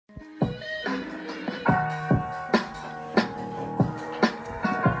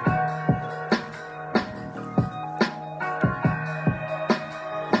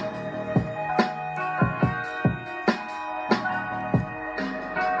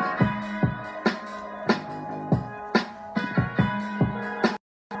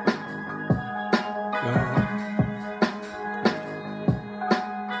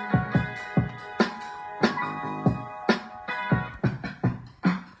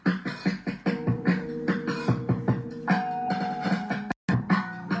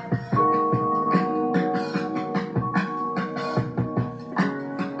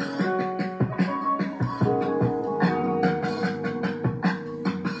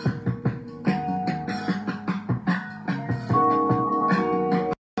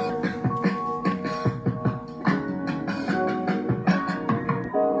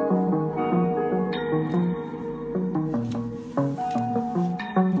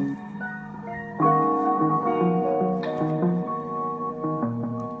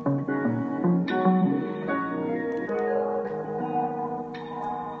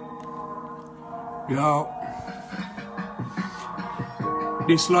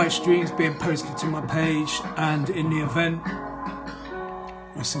This live stream is being posted to my page and in the event.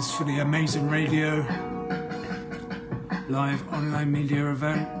 This is for the Amazing Radio live online media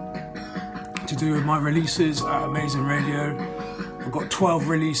event to do with my releases at Amazing Radio. I've got 12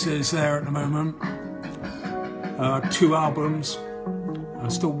 releases there at the moment, 2 albums. I'm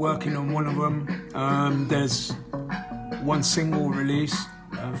still working on one of them. There's 1 single release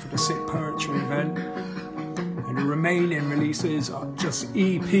for the Sick Poetry event, and the remaining releases are just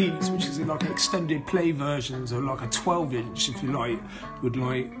EPs, which is like extended play versions of like a 12-inch, if you like, with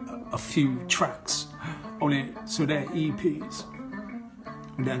like a few tracks on it. So they're EPs,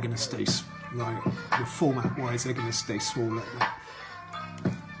 and they're gonna stay like, the format-wise, they're gonna stay small like that.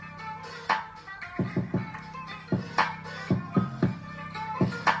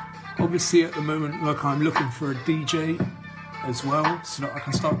 Obviously at the moment, like, I'm looking for a DJ as well, so that I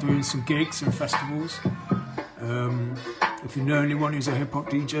can start doing some gigs and festivals. If you know anyone who's a hip-hop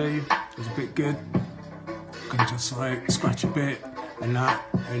DJ, who's a bit good, can just like scratch a bit and that,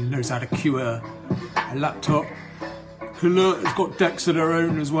 and knows how to cue a laptop. Who has got decks of their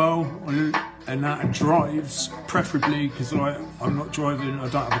own as well, and that, and drives, preferably, because like, I'm not driving, I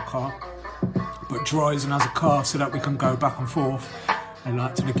don't have a car, but drives and has a car so that we can go back and forth and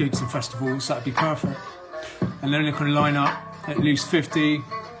like to the gigs and festivals. That'd be perfect. And then they can line up at least 50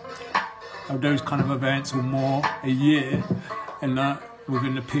 of those kind of events or more a year, and that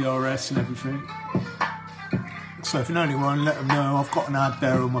within the PRS and everything. So if you know anyone, let them know. I've got an ad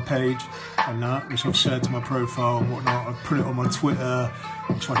there on my page and that, which I've shared to my profile and whatnot. I've put it on my Twitter,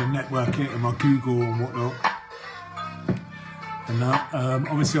 tried to network it in my Google and whatnot. And that,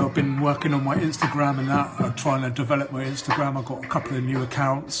 obviously I've been working on my Instagram and that. I'm trying to develop my Instagram. I've got a couple of new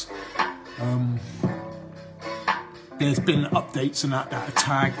accounts. There's been updates and that are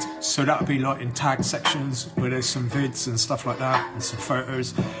tagged, so that'll be like in tagged sections where there's some vids and stuff like that and some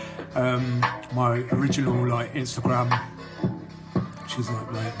photos. My original like Instagram, which is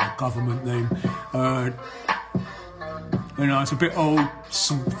like my government name, you know, it's a bit old,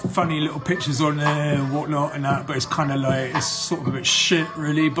 some funny little pictures on there and whatnot and that, but it's kind of like, it's sort of a bit shit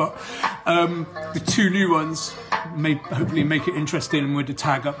really. But the 2 new ones may hopefully make it interesting with the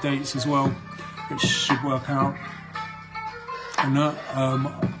tag updates as well, which should work out. And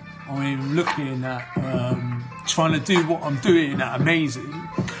I'm looking at trying to do what I'm doing at Amazing.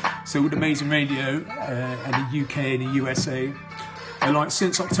 So with Amazing Radio in the UK and the USA, like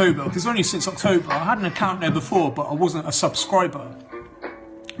since October, because only since October, I had an account there before, but I wasn't a subscriber.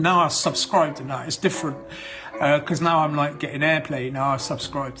 Now I've subscribed and that, it's different, because now I'm like getting airplay, now I've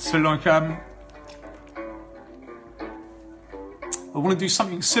subscribed. So like, I want to do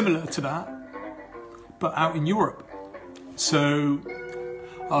something similar to that, but out in Europe. So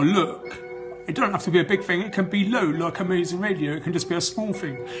I'll look. It don't have to be a big thing, it can be low, like Amazing Radio, it can just be a small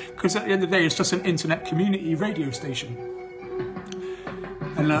thing, because at the end of the day it's just an internet community radio station.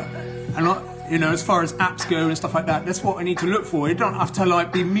 And you know, as far as apps go and stuff like that, that's what I need to look for. It don't have to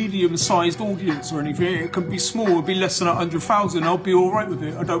like be medium-sized audience or anything. It can be small, it'll be less than 100,000. I'll be all right with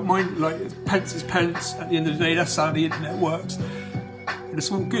it. I don't mind. Like, pence is pence. At the end of the day, that's how the internet works. And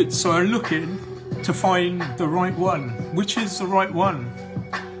it's all good. So I'm looking to find the right one. Which is the right one?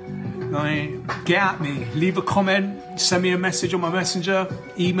 Like, get at me. Leave a comment. Send me a message on my messenger.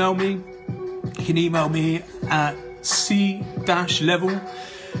 Email me. You can email me at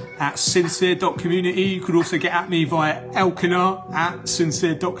c-level@sincere.community. You could also get at me via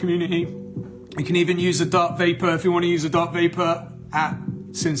elkinar@sincere.community. You can even use a Dark Vapor if you want to use a Dark Vapor at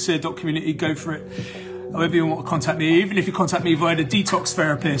sincere.community. Go for it. However you want to contact me. Even if you contact me via the detox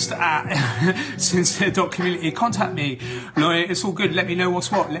therapist at sincere.community, contact me. Like, it's all good. Let me know what's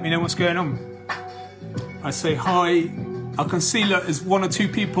what. Let me know what's going on. I say hi. I can see that there's 1 or 2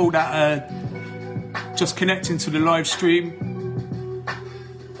 people that are just connecting to the live stream.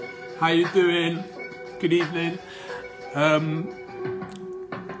 How you doing? Good evening. I've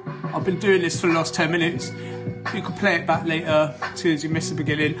been doing this for the last 10 minutes. You can play it back later as soon as you miss the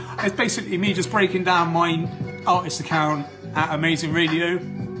beginning. It's basically me just breaking down my artist account at Amazing Radio.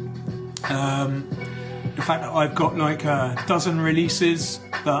 The fact that I've got like a dozen releases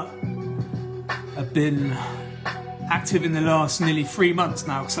that have been active in the last nearly 3 months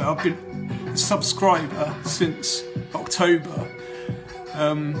now. So I've been a subscriber since October.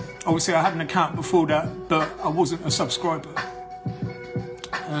 Obviously I had an account before that, but I wasn't a subscriber.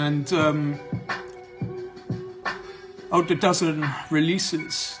 And of the dozen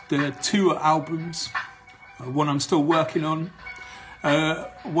releases, there are 2 albums, one I'm still working on,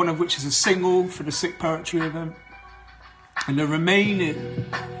 one of which is a single for the Sick Poetry event, and the remaining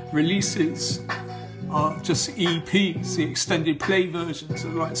releases are just EPs, the extended play versions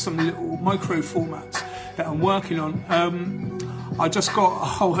of like some little micro formats that I'm working on. I just got a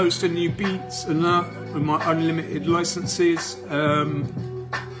whole host of new beats and that with my unlimited licenses.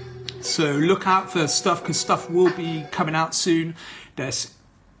 So look out for stuff, because stuff will be coming out soon that's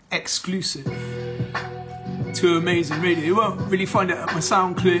exclusive to Amazing Radio. You won't really find it at my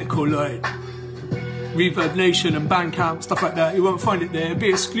SoundClick or like Reverb Nation and Bandcamp, stuff like that. You won't find it there. It'll be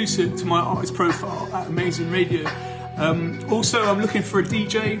exclusive to my artist profile at Amazing Radio. Also, I'm looking for a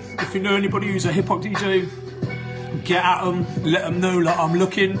DJ. If you know anybody who's a hip-hop DJ, get at them, let them know that I'm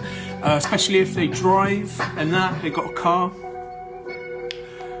looking, especially if they drive and that, they got a car.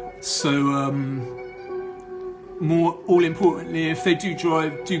 So, more all importantly, if they do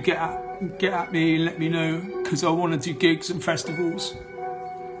drive, do get at me and let me know, because I want to do gigs and festivals.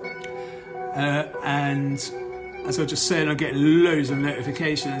 And as I just said, I get loads of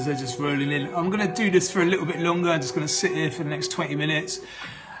notifications, they're just rolling in. I'm going to do this for a little bit longer. I'm just going to sit here for the next 20 minutes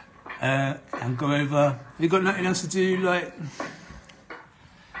and go over. Have you got nothing else to do? Like,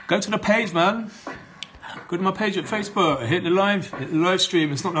 go to the page, man. Go to my page at Facebook, hit the live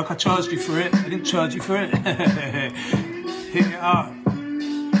stream. It's not like I charged you for it. I didn't charge you for it. Hit it up.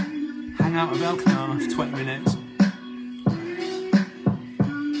 Hang out with Elkanar for 20 minutes.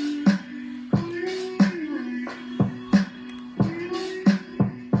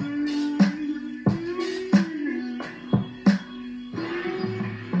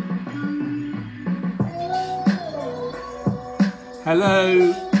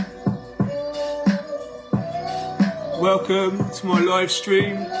 Hello. Welcome to my live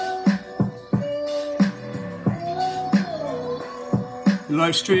stream. The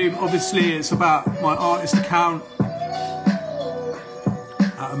live stream, obviously, it's about my artist account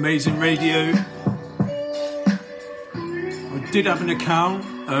at Amazing Radio. I did have an account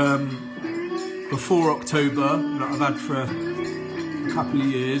before October that I've had for a couple of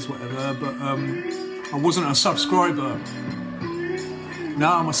years, whatever, but I wasn't a subscriber.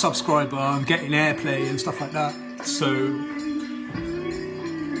 Now I'm a subscriber, I'm getting airplay and stuff like that. So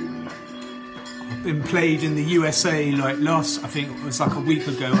I've been played in the USA, like I think it was like a week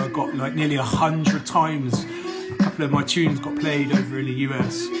ago, I got like nearly 100 times. A couple of my tunes got played over in the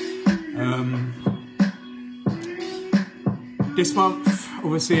US. This month,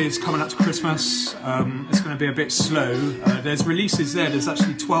 obviously, it's coming up to Christmas. It's going to be a bit slow. There's releases there, there's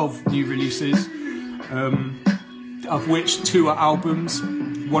actually 12 new releases, of which 2 are albums.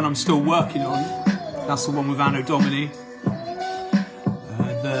 One I'm still working on. That's the one with Anno Domini.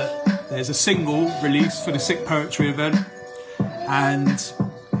 There's a single released for the Sick Poetry event, and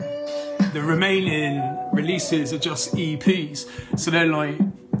the remaining releases are just EPs. So they're like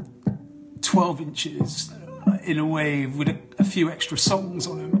 12 inches in a way with a few extra songs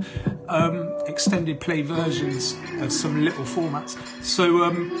on them, extended play versions of some little formats. So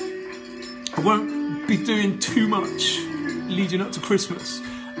I won't be doing too much leading up to Christmas.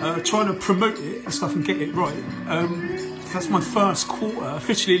 Trying to promote it and stuff and get it right. That's my first quarter.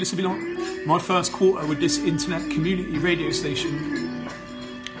 Officially, this will be like my first quarter with this internet community radio station.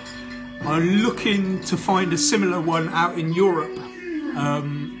 I'm looking to find a similar one out in Europe.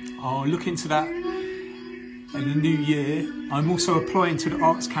 I'll look into that in the new year. I'm also applying to the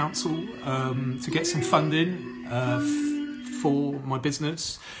Arts Council to get some funding for my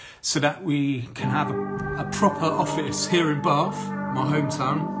business, so that we can have a proper office here in Bath, my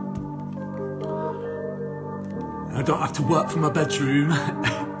hometown. I don't have to work from my bedroom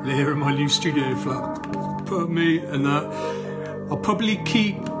here in my new studio flat. Pardon me, and I'll probably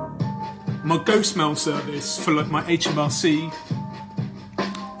keep my ghost mail service for like my HMRC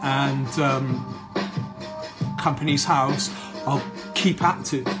and company's house. I'll keep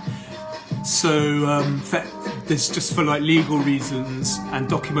active. So this just for like legal reasons and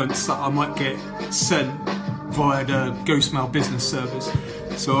documents that I might get sent via the ghost mail business service.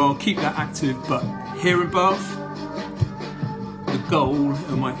 So I'll keep that active, but here in Bath, the goal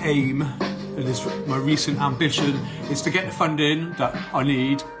and my aim, and my recent ambition, is to get the funding that I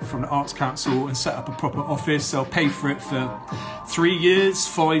need from the Arts Council and set up a proper office. They'll pay for it for 3 years,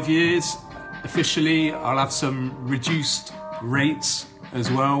 5 years. Officially, I'll have some reduced rates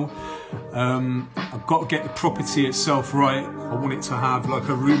as well. I've got to get the property itself right. I want it to have like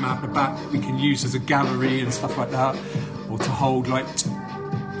a room out the back that we can use as a gallery and stuff like that, or to hold like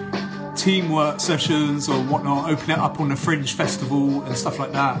teamwork sessions or whatnot, open it up on the Fringe Festival and stuff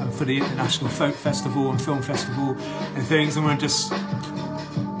like that, and for the International Folk Festival and Film Festival and things. I'm going to just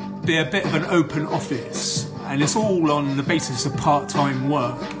be a bit of an open office, and it's all on the basis of part-time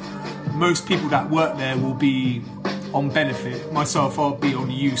work. Most people that work there will be on benefit. Myself, I'll be on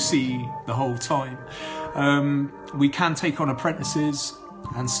UC the whole time. We can take on apprentices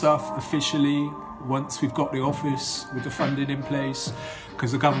and stuff officially once we've got the office with the funding in place,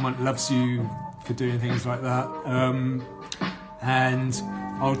 because the government loves you for doing things like that. And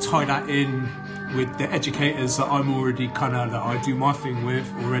I'll tie that in with the educators that I'm already that I do my thing with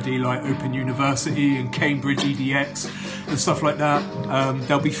already, like Open University and Cambridge EDX and stuff like that.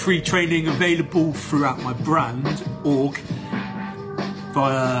 There'll be free training available throughout my brand org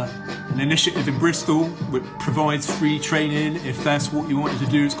via an initiative in Bristol which provides free training if that's what you wanted to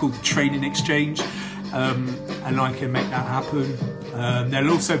do. It's called the Training Exchange, and I can make that happen.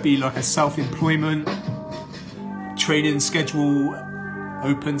 There'll also be like a self-employment training schedule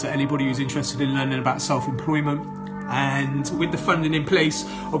open to anybody who's interested in learning about self-employment. And with the funding in place,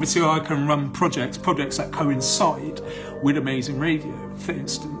 obviously I can run projects that coincide with Amazing Radio, for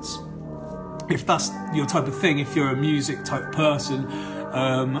instance. If that's your type of thing, if you're a music type person,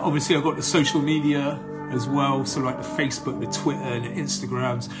 obviously I've got the social media as well, so like the Facebook, the Twitter, and the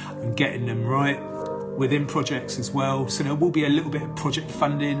Instagrams, and getting them right within projects as well. So there will be a little bit of project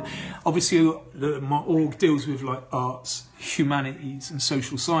funding. Obviously my org deals with like arts, humanities and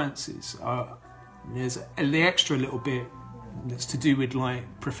social sciences. There's the extra little bit that's to do with like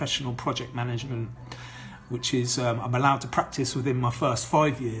professional project management, which is I'm allowed to practice within my first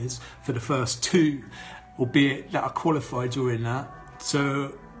 5 years for the first 2, albeit that I qualified during that.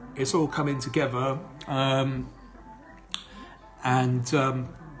 So it's all coming together,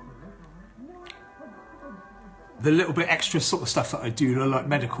 the little bit extra sort of stuff that I do, like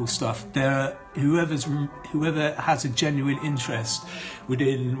medical stuff, whoever has a genuine interest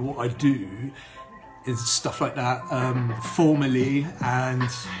within what I do is stuff like that, formally and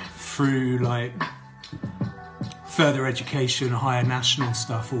through like further education, higher national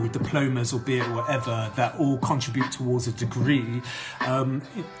stuff, or diplomas, albeit whatever, that all contribute towards a degree.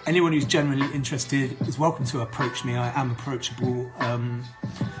 Anyone who's genuinely interested is welcome to approach me. I am approachable,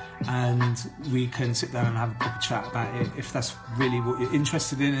 and we can sit down and have a proper chat about it if that's really what you're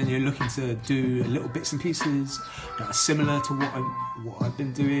interested in and you're looking to do little bits and pieces that are similar to what I've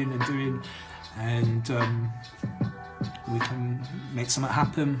been doing, and we can make something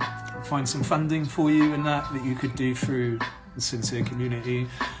happen, find some funding for you and that you could do through the Sincere community.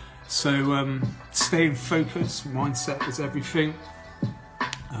 So staying focused, mindset is everything,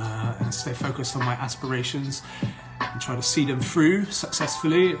 and stay focused on my aspirations and try to see them through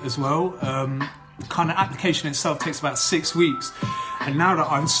successfully as well. The kind of application itself takes about 6 weeks, and now that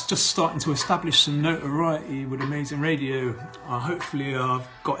I'm just starting to establish some notoriety with Amazing Radio, hopefully I've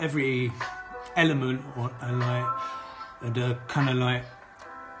got every element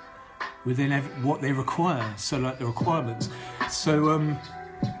within what they require, so like the requirements. So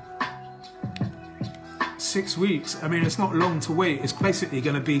 6 weeks, I mean, it's not long to wait. It's basically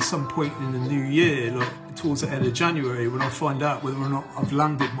going to be some point in the new year, like towards the end of January, when I find out whether or not I've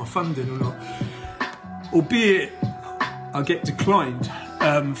landed my funding or not. Albeit I get declined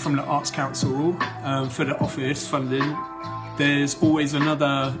from the Arts Council for the office funding, there's always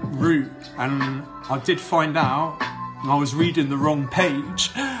another route, and I did find out I was reading the wrong page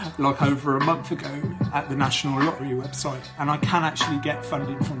like over a month ago at the National Lottery website, and I can actually get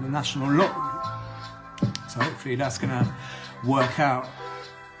funding from the National Lottery. So hopefully that's going to work out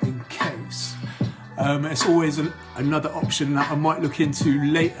in case. It's always another option that I might look into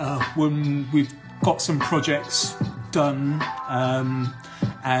later when we've got some projects done,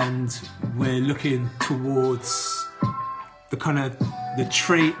 and we're looking towards the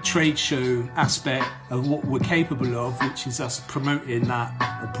trade show aspect of what we're capable of, which is us promoting that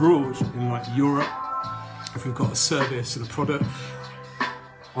abroad in like Europe. If we've got a service and a product,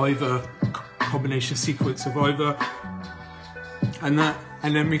 either combination sequence of either, and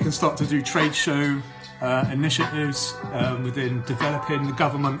then we can start to do trade show initiatives within developing. The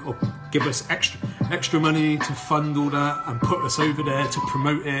government will give us extra money to fund all that and put us over there to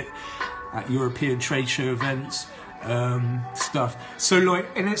promote it at European trade show events. Stuff. So like,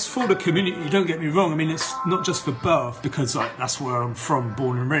 and it's for the community, don't get me wrong. I mean, it's not just for Bath, because like that's where I'm from,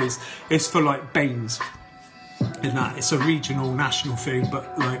 born and raised. It's for like Baines, in that it's a regional, national thing,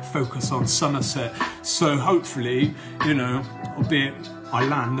 but like focus on Somerset. So hopefully, albeit I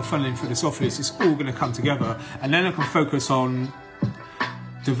land the funding for this office, it's all going to come together, and then I can focus on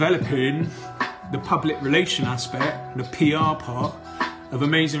developing the public relation aspect, the PR part of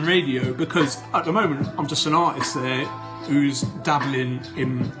Amazing Radio, because at the moment I'm just an artist there who's dabbling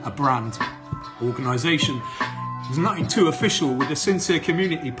in a brand organisation. there's nothing too official with the sincere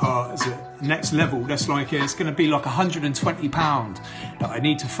community part. Is it next level? That's like, it's going to be like £120 that I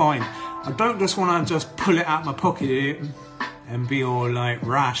need to find. I don't just want to just pull it out of my pocket and be all like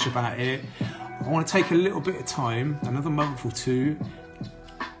rash about it. I want to take a little bit of time, another month or two.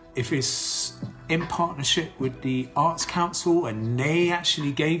 If it's in partnership with the Arts Council and they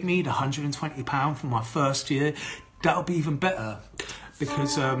actually gave me the £120 for my first year, that'll be even better,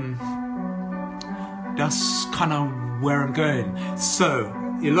 because that's kind of where I'm going. So,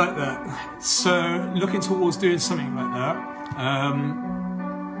 you like that? So, looking towards doing something like that.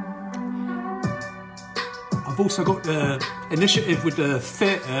 I've also got the initiative with the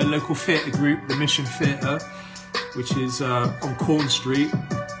theatre, local theatre group, the Mission Theatre, which is on Corn Street,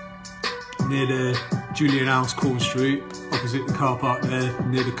 near the Julian House, Corn Street, opposite the car park there,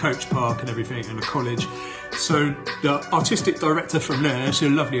 near the coach park and everything, and the college. So the artistic director from there, she's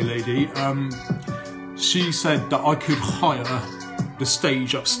a lovely lady, she said that I could hire the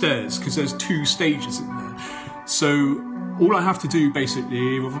stage upstairs, because there's 2 stages in there. So all I have to do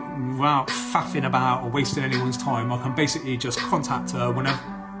basically, without faffing about or wasting anyone's time, I can basically just contact her whenever,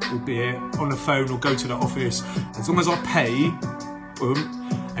 albeit on the phone or go to the office. As long as I pay, boom.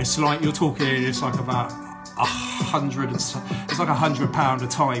 It's like, you're talking, it's like about £100 a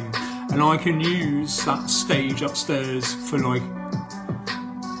time, and I can use that stage upstairs for like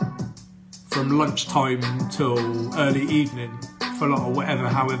from lunchtime till early evening for like whatever,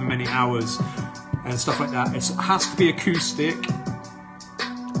 however many hours and stuff like that. It has to be acoustic.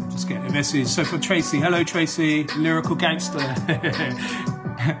 Just getting a message. So for Tracy, hello Tracy, lyrical gangster.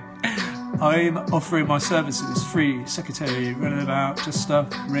 I'm offering my services free, secretary, running about, just stuff,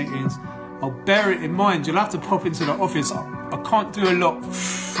 ratings. I'll bear it in mind. You'll have to pop into the office. I can't do a lot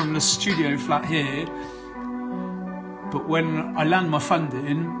from the studio flat here, but when I land my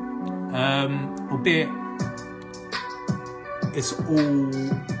funding, albeit it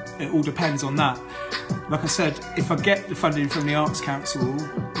all depends on that. Like I said, if I get the funding from the Arts Council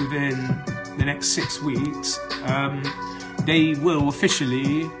within the next 6 weeks, they will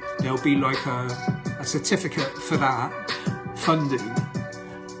officially, there'll be like a certificate for that funding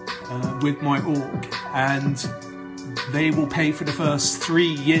with my org, and they will pay for the first 3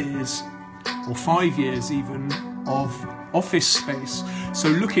 years or 5 years even of office space. So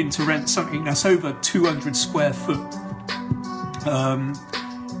looking to rent something that's over 200 square foot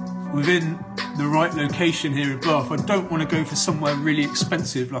within the right location here in Bath. I don't want to go for somewhere really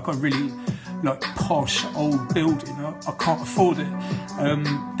expensive, like a really like posh old building. I can't afford it.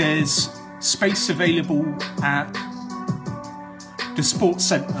 There's space available at the sports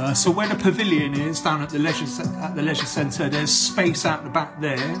centre. So where the pavilion is down at the leisure centre, there's space out the back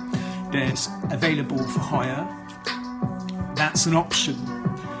there. There's available for hire. That's an option.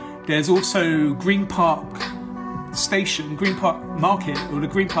 There's also Green Park Station, Green Park Market, or the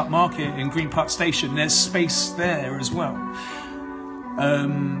Green Park Market in Green Park Station. There's space there as well.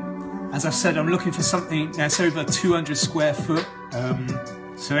 As I said, I'm looking for something that's over 200 square foot.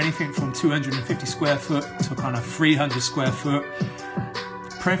 So anything from 250 square foot to kind of 300 square foot.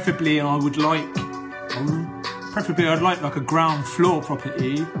 Preferably, I'd like like a ground floor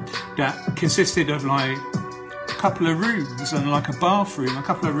property that consisted of like a couple of rooms and like a bathroom, a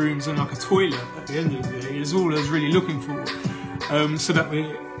couple of rooms and like a toilet at the end of the day is all I was really looking for. So that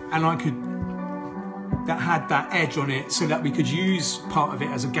that had that edge on it, so that we could use part of it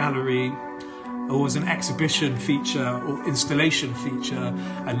as a gallery or as an exhibition feature or installation feature,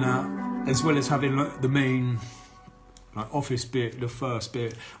 and that, as well as having like the main like office bit, the first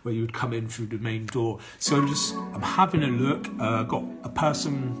bit where you would come in through the main door. So I'm having a look. Got a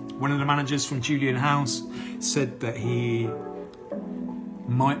person, one of the managers from Julian House, said that he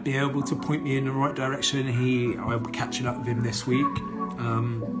might be able to point me in the right direction. I'll be catching up with him this week.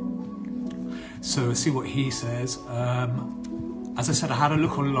 So we'll see what he says. As I said, I had a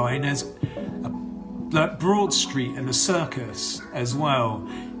look online. There's like Broad Street and the Circus as well.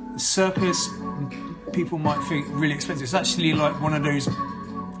 The Circus, people might think really expensive. It's actually like one of those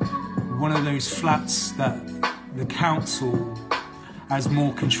flats that the council has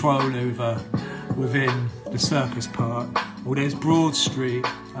more control over within the Circus part. Or there's Broad Street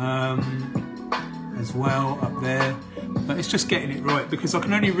as well up there. But it's just getting it right, because I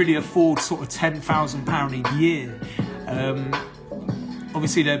can only really afford sort of £10,000 a year.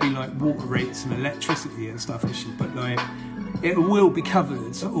 Obviously there'll be like water rates and electricity and stuff, but like it will be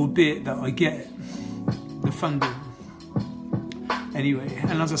covered, albeit that I get the funding anyway.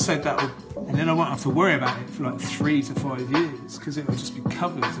 And as I said, and then I won't have to worry about it for like 3 to 5 years, because it will just be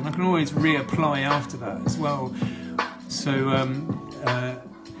covered, and I can always reapply after that as well. So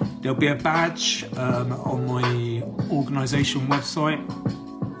There'll be a badge on my organisation website.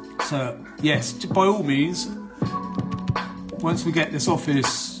 So yes, by all means, once we get this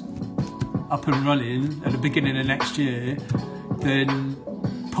office up and running at the beginning of next year, then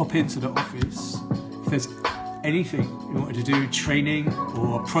pop into the office. If there's anything you wanted to do, training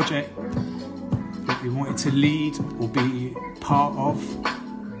or a project that you wanted to lead or be part of,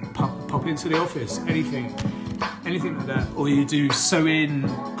 pop into the office. Anything like that. Or you do sewing,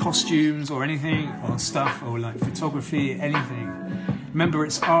 costumes or anything, or stuff, or like photography, anything. Remember,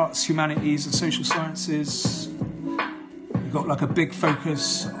 it's arts, humanities and social sciences. We've got like a big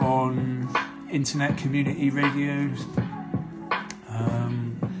focus on internet community radios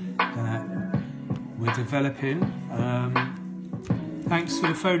that we're developing. Thanks for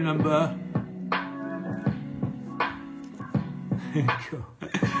the phone number. Cool.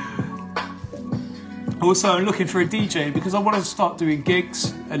 Also, I'm looking for a DJ because I want to start doing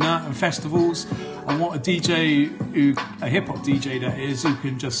gigs and festivals. I want a DJ, a hip hop DJ that is, who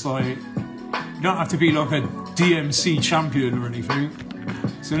can just like, you don't have to be like a DMC champion or anything.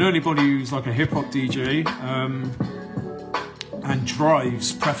 So anybody who's like a hip hop DJ and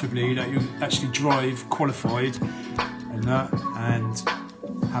drives, preferably, that you actually drive, qualified, and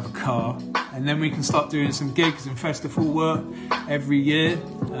have a car. And then we can start doing some gigs and festival work every year,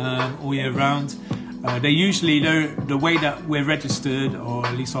 all year round. They usually know the way that we're registered, or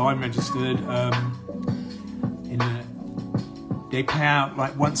at least I'm registered, they pay out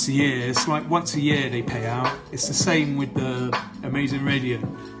like once a year. It's like once a year they pay out. It's the same with the Amazing Radio.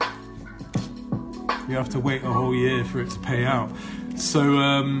 You have to wait a whole year for it to pay out. So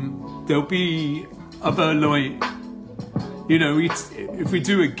there'll be other, like, you know, if we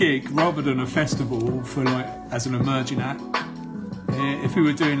do a gig rather than a festival for like as an emerging act, if we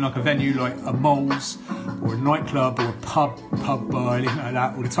were doing like a venue like a Moles or a nightclub or a pub bar, anything like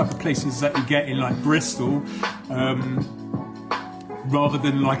that, or the type of places that you get in like Bristol, rather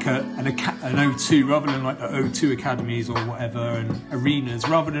than like an O2, rather than like the O2 academies or whatever, and arenas,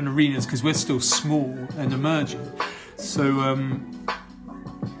 rather than arenas, because we're still small and emerging. So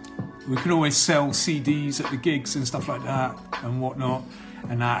we can always sell CDs at the gigs and stuff like that and whatnot,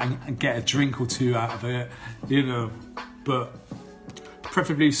 and get a drink or two out of it, you know. But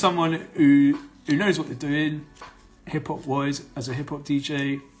preferably someone who knows what they're doing, hip hop wise, as a hip hop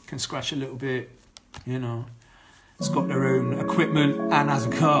DJ, can scratch a little bit, you know. It's got their own equipment and has a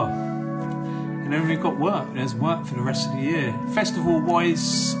car. And then we've got work. There's work for the rest of the year. Festival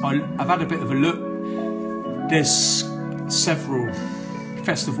wise, I've had a bit of a look. There's several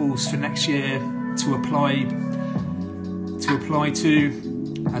festivals for next year to apply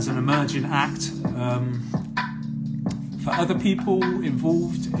to as an emerging act. For other people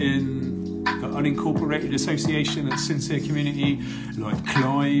involved in the unincorporated association and Sincere Community, like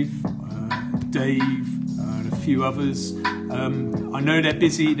Clive, Dave, and a few others, I know they're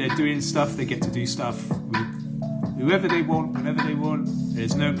busy, they're doing stuff, they get to do stuff with whoever they want, whenever they want,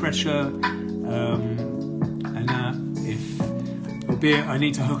 there's no pressure, albeit I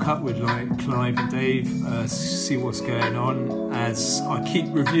need to hook up with like Clive and Dave, see what's going on as I keep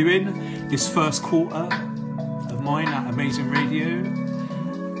reviewing this first quarter of mine at Amazing Radio,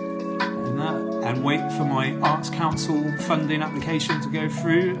 and wait for my Arts Council funding application to go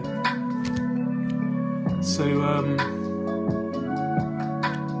through. So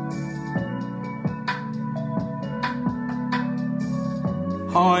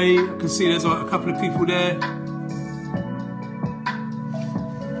hi, I can see there's like a couple of people there.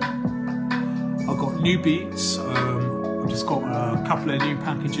 I've got new beats, I've just got a couple of new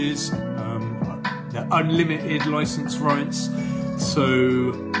packages, they're unlimited license rights, so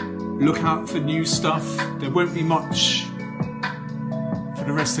look out for new stuff. There won't be much for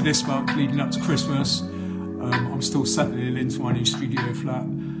the rest of this month leading up to Christmas. I'm still settling into my new studio flat.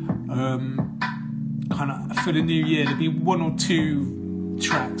 Kind of for the new year, there'll be one or two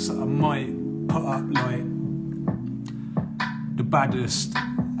tracks that I might put up, like The Baddest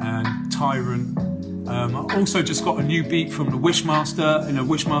and Tyrant. I also just got a new beat from the Wishmaster in a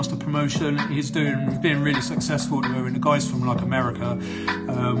Wishmaster promotion. He's been really successful at the moment. The guy's from like America.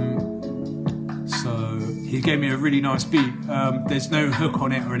 So he gave me a really nice beat. There's no hook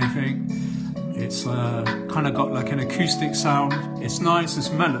on it or anything. It's kind of got like an acoustic sound. It's nice, it's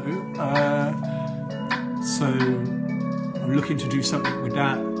mellow. So I'm looking to do something with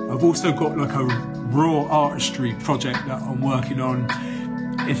that. I've also got like a raw artistry project that I'm working on.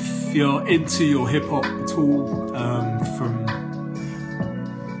 If you're into your hip hop at all, from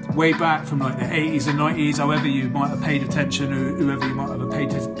way back from like the 80s and 90s, however you might have paid attention, or whoever you might have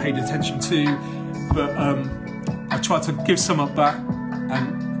paid attention to, but I try to give some of that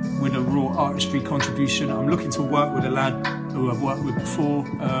and with a raw artistry contribution. I'm looking to work with a lad who I've worked with before,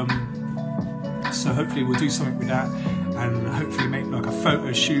 so hopefully we'll do something with that, and hopefully make like a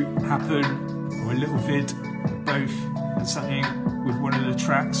photo shoot happen, or a little vid, both, and something with one of the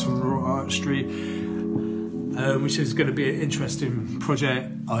tracks from raw artistry, which is going to be an interesting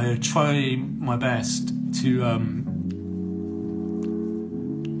project. I try my best to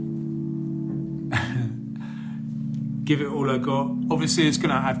give it all I got. Obviously it's going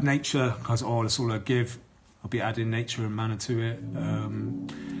to have nature, because that's all I give. I'll be adding nature and manner to it.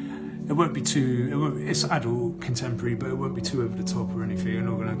 It won't be too, it's adult contemporary, but it won't be too over the top or anything. I'm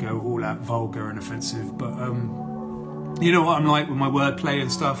not going to go all out vulgar and offensive, but you know what I'm like with my wordplay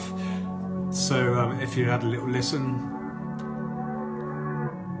and stuff. So if you had a little listen.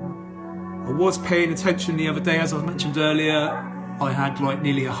 I was paying attention the other day, as I mentioned earlier. I had like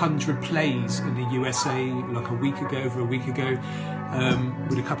nearly 100 plays in the USA like over a week ago,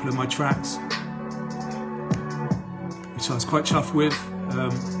 with a couple of my tracks, which I was quite chuffed with.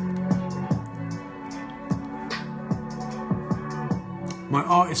 My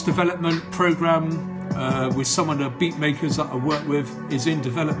artist development program with some of the beat makers that I work with is in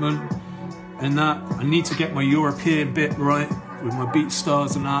development, and that I need to get my European bit right with my beat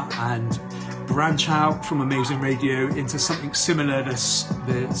stars and that, and branch out from Amazing Radio into something similar that's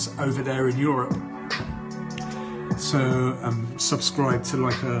over there in Europe. So I'm subscribed to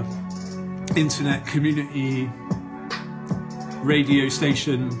like a internet community radio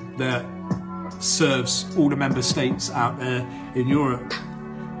station that serves all the member states out there in Europe.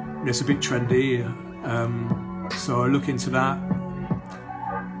 It's a bit trendy, so I look into that.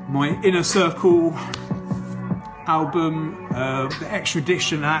 My Inner Circle album, the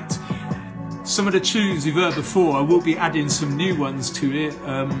Extradition Act. Some of the tunes you've heard before, I will be adding some new ones to it,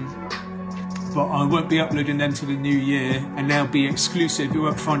 but I won't be uploading them to the new year, and they'll be exclusive. You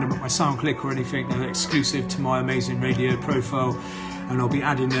won't find them at my SoundClick or anything. They're exclusive to my Amazing Radio profile, and I'll be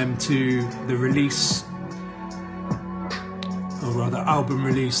adding them to the release, or rather album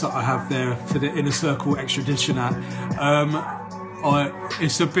release that I have there for the Inner Circle Extradition Act.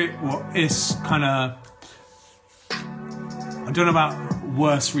 It's a bit, it's kind of, I don't know about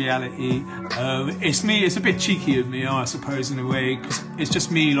worse reality. It's a bit cheeky of me, I suppose, in a way, because it's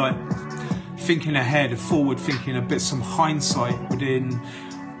just me like thinking ahead, forward thinking, a bit some hindsight within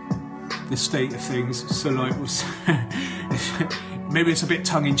the state of things. So like, maybe it's a bit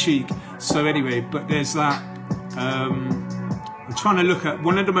tongue-in-cheek. So anyway, but there's that. I'm trying to look at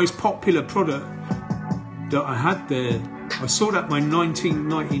one of the most popular product that I had there. I saw that my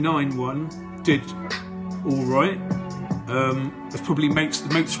 1999 one did all right. There's probably mates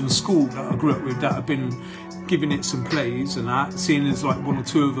from school that I grew up with that have been giving it some plays and that, seeing as like one or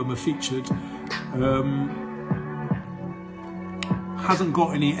two of them are featured. Hasn't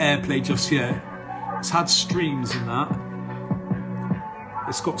got any airplay just yet. It's had streams and that.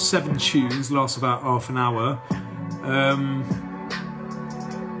 It's got 7 tunes, lasts about half an hour.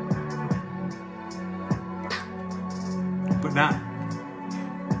 But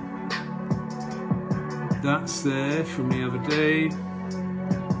that's there from the other day.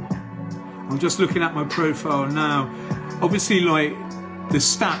 I'm just looking at my profile now. Obviously, like, the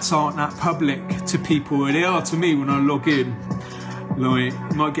stats aren't that public to people. They are to me when I log in. Like,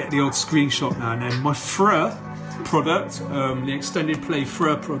 you might get the odd screenshot now and then. My FRA product, the extended play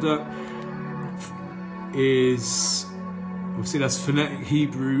FRA product, is obviously that's phonetic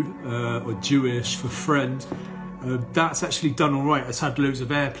Hebrew or Jewish for friend. That's actually done all right. It's had loads of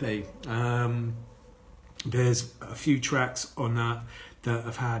airplay. There's a few tracks on that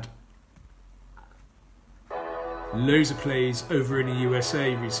have had loads of plays over in the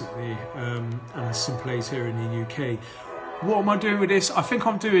USA recently, and there's some plays here in the UK. What am I doing with this? I think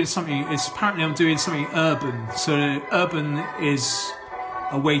I'm doing something, apparently I'm doing something urban. So urban is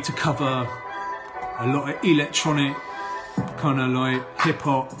a way to cover a lot of electronic, kind of like hip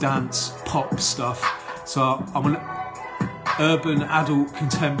hop, dance, pop stuff. So I'm an urban adult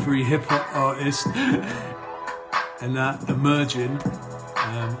contemporary hip hop artist, and that emerging,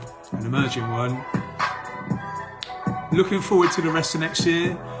 an emerging one. Looking forward to the rest of next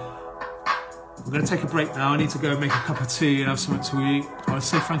year. I'm going to take a break now. I need to go make a cup of tea and have something to eat. I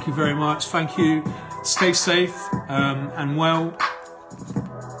say thank you very much. Thank you. Stay safe and well.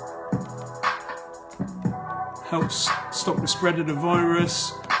 Helps stop the spread of the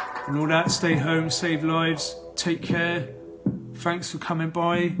virus and all that. Stay home, save lives. Take care. Thanks for coming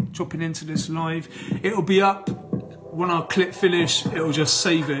by, dropping into this live. It'll be up when our clip finish. It'll just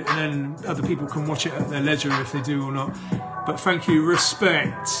save it, and then other people can watch it at their leisure if they do or not. But thank you.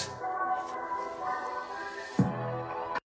 Respect.